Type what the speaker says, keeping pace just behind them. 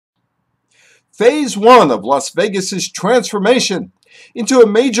Phase 1 of Las Vegas's transformation into a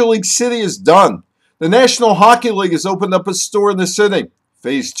major league city is done. The National Hockey League has opened up a store in the city.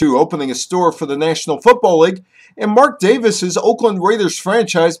 Phase 2, opening a store for the National Football League, and Mark Davis's Oakland Raiders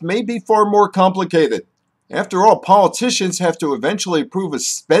franchise may be far more complicated. After all, politicians have to eventually approve a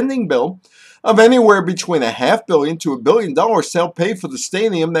spending bill of anywhere between $500 million to $1 billion to help pay for the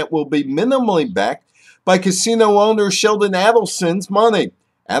stadium that will be minimally backed by casino owner Sheldon Adelson's money.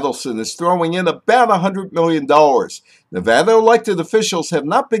 Adelson is throwing in about $100 million. Nevada elected officials have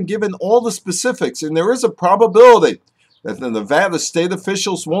not been given all the specifics, and there is a probability that the Nevada state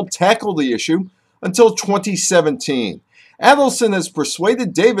officials won't tackle the issue until 2017. Adelson has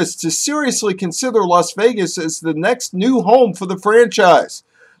persuaded Davis to seriously consider Las Vegas as the next new home for the franchise.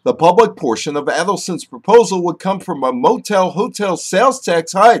 The public portion of Adelson's proposal would come from a motel-hotel sales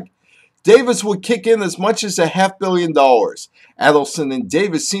tax hike. Davis would kick in as much as $500 million. Adelson and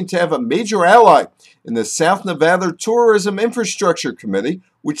Davis seem to have a major ally in the South Nevada Tourism Infrastructure Committee,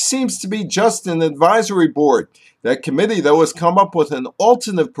 which seems to be just an advisory board. That committee, though, has come up with an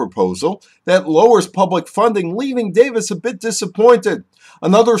alternate proposal that lowers public funding, leaving Davis a bit disappointed.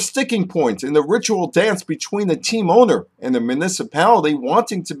 Another sticking point in the ritual dance between the team owner and the municipality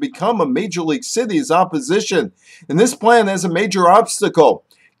wanting to become a major league city is opposition, and this plan has a major obstacle: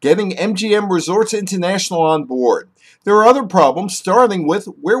 getting MGM Resorts International on board. There are other problems, starting with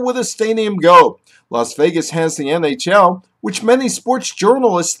where would a stadium go? Las Vegas has the NHL, which many sports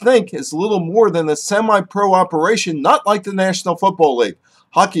journalists think is little more than a semi-pro operation, not like the National Football League.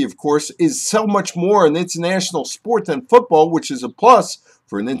 Hockey, of course, is so much more an international sport than football, which is a plus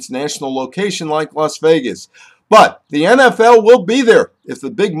for an international location like Las Vegas. But the NFL will be there if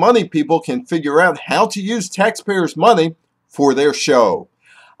the big money people can figure out how to use taxpayers' money for their show.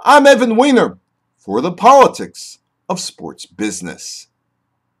 I'm Weiner for the Politics of Sports Business.